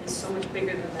goodness, it is so much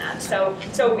bigger than that. So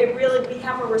it really, we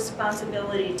have a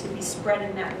responsibility to be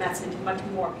spreading that message much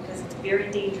more, because it's very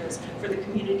dangerous for the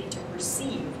community to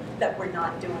perceive that we're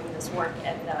not doing this work,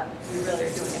 and we really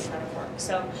are doing a ton of work.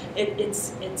 So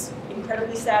it's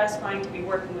incredibly satisfying to be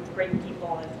working with great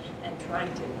people and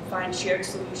trying to find shared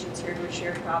solutions here to a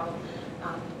shared problem.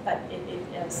 But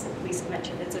as Lisa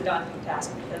mentioned, it's a daunting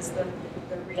task, because the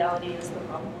reality is the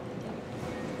problem will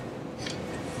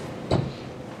continue.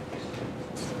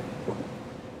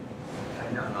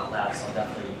 I know I'm not loud, so I'll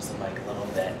definitely use the mic a little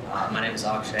bit. My name is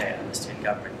Akshay. I'm the student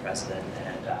government president,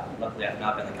 and luckily I've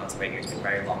not been on the council for 8 years. It's been a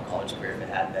very long college career if it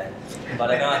had been. But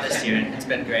I've been on this year, and it's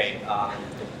been great.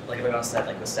 Like everyone else said,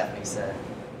 like what Stephanie said,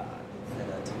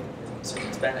 so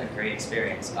it's been a great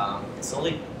experience. It's the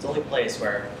only place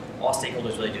where all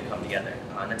stakeholders really do come together,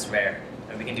 and it's rare.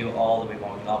 And we can do all that we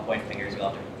want, we can all point fingers, we all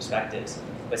have different perspectives,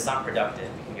 but it's not productive.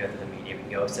 We can go to the media, we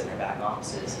can go sit in our back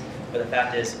offices, but the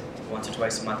fact is, once or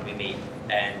twice a month we meet,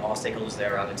 and all stakeholders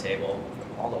there around the table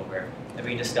from all over, and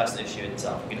we can discuss the issue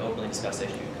itself. We can openly discuss the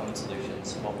issue, come with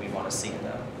solutions, what we want to see in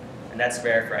them. And that's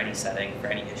rare for any setting, for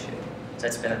any issue. So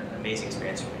it's been an amazing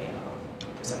experience for me.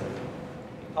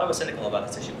 I probably was cynical about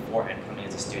this issue beforehand, coming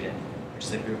as a student, which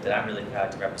is a group that I'm really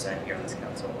proud to represent here on this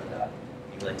council, and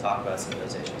we really talk about some of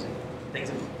those issues. And things,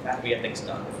 in fact, we get things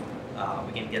done.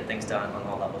 We can get things done on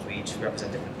all levels. We each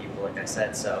represent different people, like I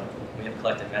said, so we have a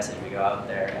collective message. We go out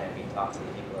there and we talk to the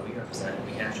people that we represent, and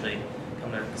we can actually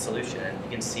come to a solution. And you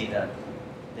can see that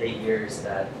the 8 years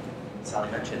that Sally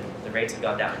mentioned, the rates have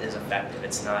gone down. It is effective.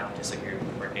 It's not just a group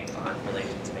working on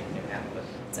relations to making it happen, but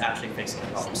it's actually fixing the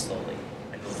problem slowly.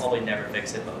 And we'll probably never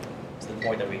fix it, but to the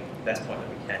point that best point that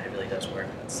we can, it really does work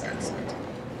in that sense. And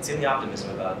I've seen the optimism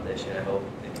about this, and I hope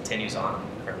it continues on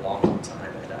for a long, long time.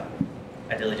 And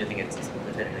I really do think it's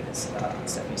definitive, as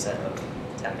Stephanie said, of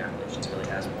town relations really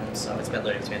has been. So it's been a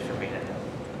learning experience for me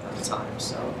at the time.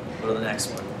 So go to the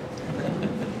next one.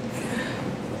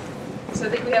 So I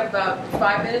think we have about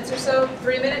 5 minutes or so,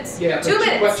 3 minutes? Yeah, 2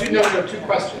 minutes. Two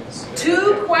questions.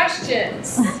 2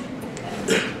 questions.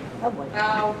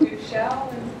 I'll do Shell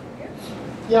and here.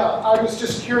 Yeah, I was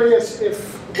just curious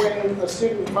if when a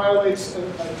student violates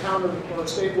a town or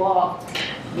state law,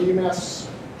 the UMass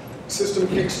system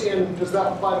kicks in, does that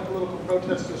apply to political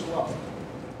protest as well?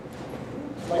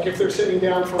 Like if they're sitting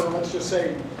down for, let's just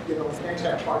say,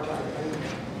 anti-apartheid.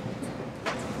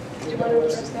 Do you want to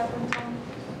address that one, Tom?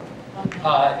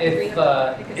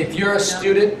 If you're a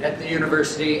student at the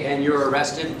university and you're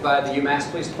arrested by the UMass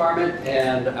Police Department,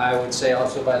 and I would say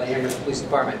also by the Amherst Police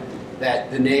Department,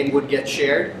 that the name would get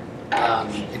shared.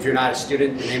 If you're not a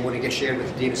student, the name wouldn't get shared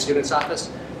with the Dean of Students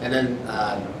Office, and then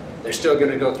they're still going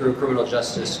to go through criminal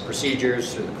justice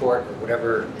procedures through the court or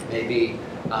whatever it may be,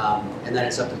 and then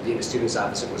it's up to the Dean of Students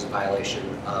Office if it was a violation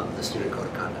of the Student Code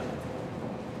of Conduct.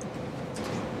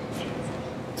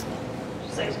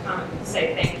 Just like to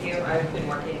say thank you. I've been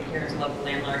working here as a local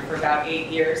landlord for about 8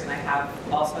 years, and I have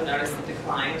also noticed the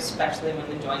decline, especially when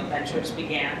the joint ventures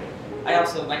began. I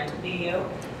also went to BU,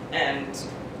 and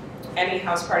any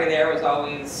house party there was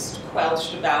always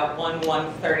quelched about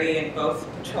 1:30, and both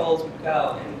patrols would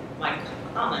go. And my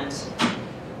comment,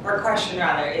 or question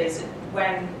rather, is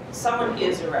when someone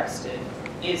is arrested,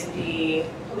 is the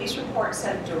police report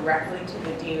sent directly to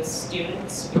the Dean of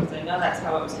Students? Because I know that's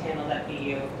how it was handled at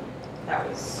BU. That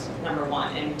was number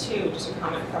 1. And 2, just a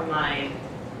comment from my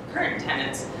current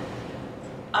tenants.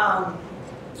 I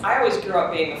always grew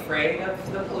up being afraid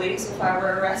of the police if I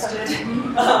were arrested.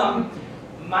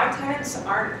 My tenants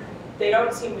they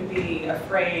don't seem to be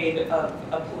afraid of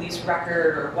a police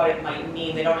record or what it might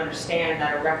mean. They don't understand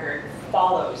that a record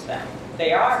follows them.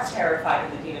 They are terrified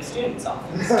of the Dean of Students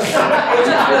Office, which is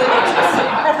really interesting.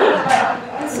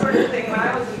 This sort of thing, when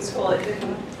I was in school,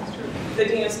 the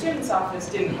Dean of Students Office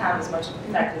didn't have as much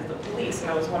effect as the police,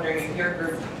 and I was wondering if your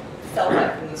group felt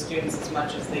that from the students as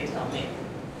much as they tell me.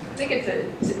 I think it's a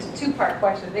 2-part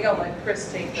question. I think I'll let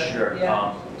Chris take the. Sure.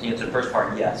 Yeah. To answer the first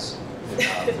part, yes.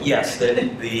 Yes, the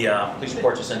police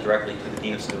reports are sent directly to the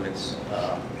Dean of Students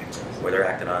where they're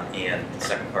acted on. And the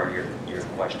second part of your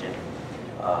question,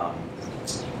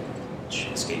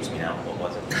 escapes me now. What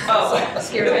was it? Oh,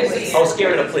 Scared of the police. Oh,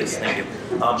 scared of the police. Thank you.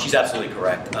 She's absolutely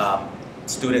correct.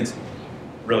 Students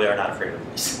really are not afraid of the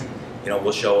police.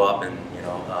 We'll show up, and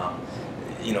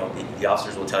the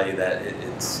officers will tell you that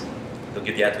they'll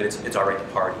give the attitude, it's all right to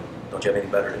party. Don't you have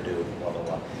anything better to do? Blah, blah,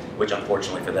 blah. Which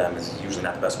unfortunately for them is usually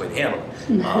not the best way to handle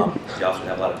it. The officers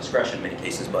have a lot of discretion in many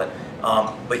cases, but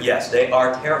yes, they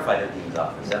are terrified of the Dean's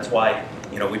Office. That's why,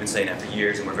 you know, we've been saying that for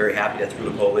years, and we're very happy that through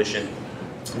the coalition,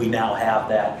 we now have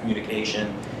that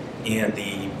communication and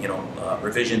the, you know,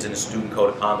 revisions in the student code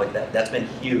of conduct. That's been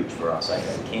huge for us. I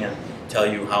can't tell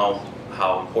you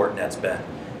how important that's been.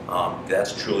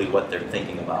 That's truly what they're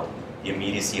thinking about, the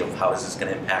immediacy of how is this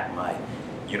going to impact my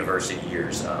university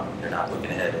years. They're not looking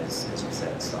ahead, as we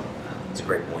said, so it's a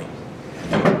great point.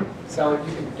 Sally,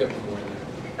 you can get the board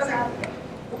there. Okay.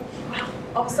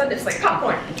 All of a sudden, it's like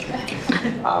popcorn. Do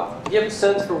you have a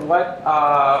sense for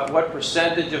what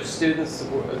percentage of students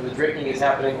the drinking is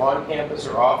happening on campus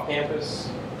or off campus?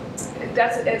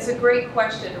 It's a great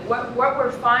question. What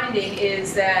we're finding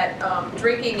is that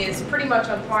drinking is pretty much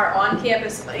on par on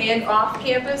campus and off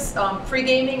campus.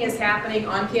 Pre-gaming is happening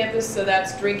on campus, so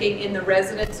that's drinking in the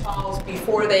residence halls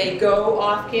before they go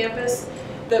off campus.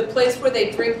 The place where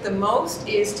they drink the most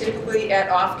is typically at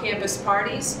off-campus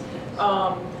parties.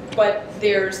 But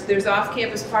there's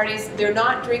off-campus parties. They're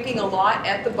not drinking a lot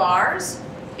at the bars.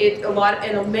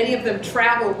 And many of them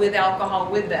travel with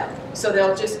alcohol with them. So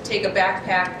they'll just take a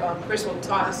backpack. Chris will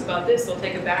talk us about this. They'll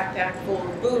take a backpack full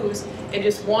of booze and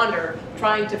just wander,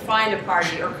 trying to find a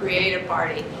party or create a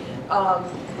party.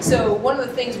 So one of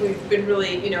the things we've been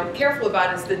really, careful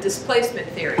about is the displacement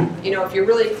theory. If you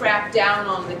really crack down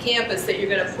on the campus, that you're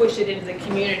going to push it into the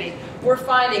community. We're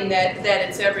finding that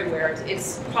it's everywhere.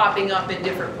 It's popping up in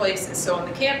different places. So on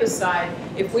the campus side,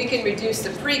 if we can reduce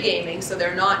the pre-gaming so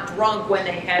they're not drunk when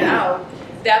they head out,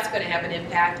 that's going to have an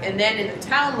impact. And then in the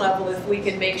town level, if we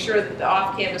can make sure that the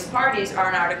off-campus parties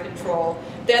aren't out of control,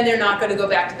 then they're not going to go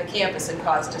back to the campus and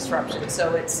cause disruption.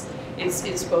 So it's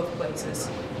both places.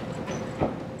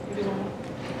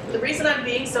 The reason I'm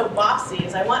being so bossy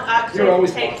is I want Akshay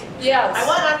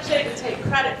to take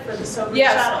credit for the sober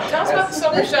shuttle. Tell us about the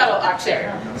sober shuttle, Akshay.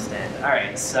 All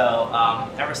right, so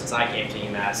ever since I came to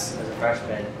UMass as a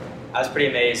freshman, I was pretty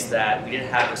amazed that we didn't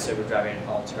have a sober driving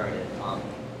alternative.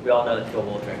 We all know that people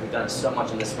will drink. We've done so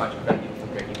much in this front to prevent people from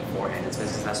drinking beforehand. It's been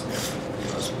successful for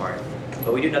the most part.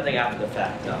 But we do nothing after the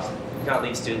fact. We cannot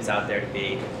leave students out there to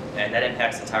be, and that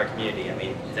impacts the entire community. I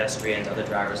mean, pedestrians, other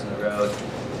drivers on the road.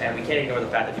 And we can't ignore the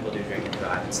fact that people do drink and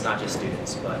drive. It's not just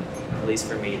students, but at least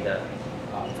for me,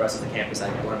 for us as a campus, I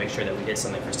want to make sure that we did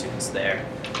something for students there.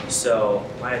 So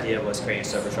my idea was creating a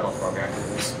sober shuttle program.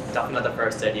 It was definitely not the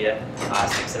first idea.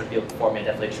 6-7 people before me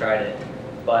definitely tried it,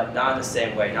 but not in the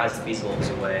same way, not as feasible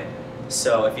as a way.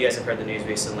 So if you guys have heard the news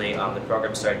recently, the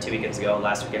program started 2 weekends ago.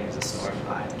 Last weekend was a storm.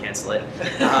 I cancel it.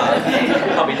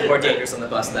 Probably more dangerous on the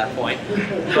bus at that point.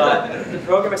 But the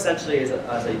program essentially is a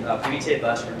PBTA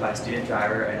bus driven by a student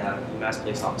driver and a UMass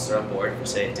police officer on board for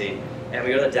safety. And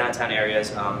we go to the downtown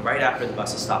areas right after the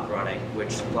buses stop running,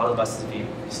 which a lot of the buses, if you've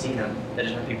seen them, they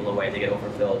just run people away. They get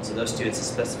overfilled. So those students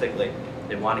specifically,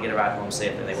 they want to get a ride home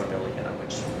safe and they wouldn't be able to get them,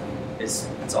 which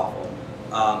it's awful.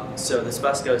 So this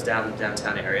bus goes down the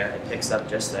downtown area, it picks up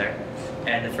just there,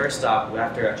 and the first stop,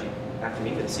 after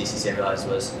meeting with the CCC, I realized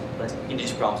was, you can do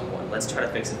two problems with one. Let's try to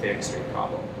fix a very extreme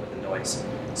problem with the noise.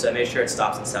 So I made sure it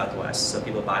stops in Southwest, so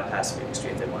people bypass Freeway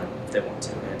Street if they want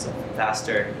to, and it's a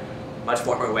faster, much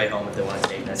warmer way home if they want to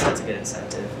take. That's a good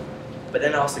incentive. But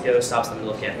then it also stops in the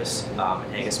middle of campus, in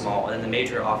Angus Mall, and then the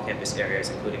major off-campus areas,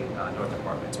 including North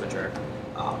Apartments, which are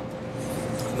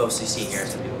mostly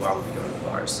seniors and people who will be going to the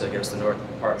bars. So it goes to North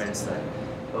Apartments, then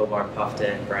Hobart,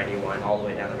 Puffton, Brandywine, all the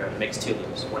way down the road. It makes 2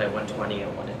 loops, one at 1:20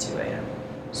 and one at 2 a.m.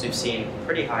 So we've seen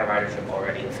pretty high ridership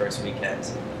already the first weekend,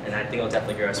 and I think it'll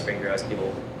definitely grow as spring grows. People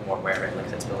are more aware of it,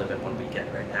 like it's only been 1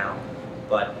 weekend right now.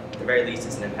 But at the very least,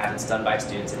 it's an impact. It's done by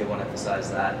students. I do want to emphasize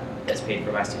that. It's paid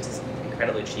for by students. It's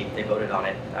incredibly cheap. They voted on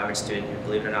it. The average student,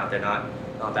 believe it or not, they're not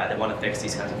bad. They want to fix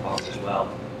these kinds of problems as well.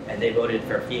 And they voted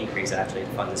for a fee increase actually to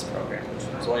fund this program, which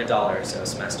was only $1 or so a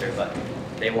semester, but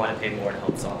they want to pay more to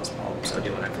help solve this problem. So I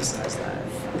do want to emphasize that.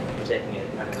 We're taking it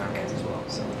in our hands as well.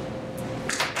 So.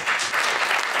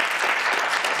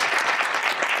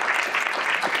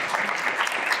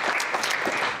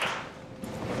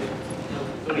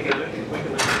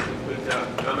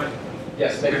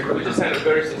 Yes, we just had a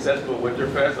very successful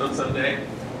Winterfest on Sunday,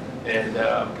 and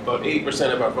about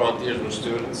 80% of our volunteers were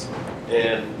students.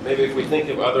 And maybe if we think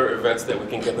of other events that we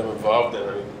can get them involved in,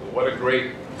 I mean, what a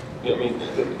great, the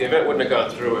event wouldn't have gone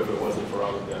through if it wasn't for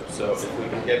all of them. So if we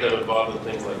can get them involved in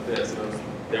things like this,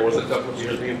 there was a couple of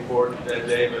beers being poured that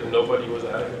day, but nobody was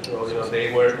out of control.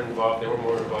 They were involved, they were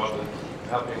more involved in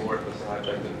helping work the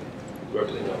project and do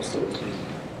everything else.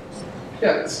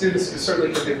 Yeah, students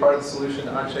certainly can be part of the solution.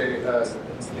 Akshay, has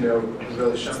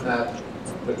really shown that.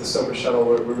 with the Sober Shuttle.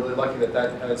 We're really lucky that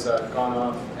that has gone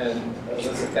off. And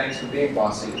Elizabeth, thanks for being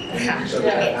bossy. And so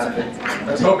that happened.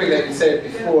 I was hoping that you'd say it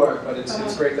before, but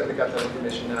it's great that we got that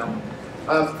information now.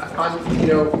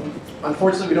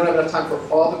 Unfortunately, we don't have enough time for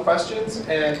all the questions,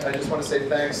 and I just want to say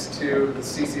thanks to the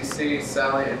CCC,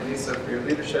 Sally and Lisa for your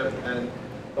leadership, and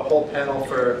the whole panel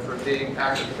for being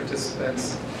active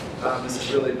participants. This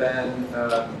has really been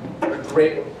a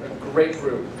great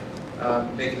group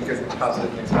making good and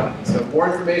positive things happen. So more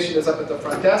information is up at the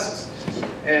front desks,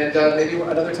 and maybe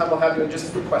another time we'll have you in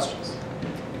just for questions.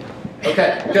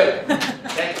 Okay, good.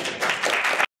 Thank you.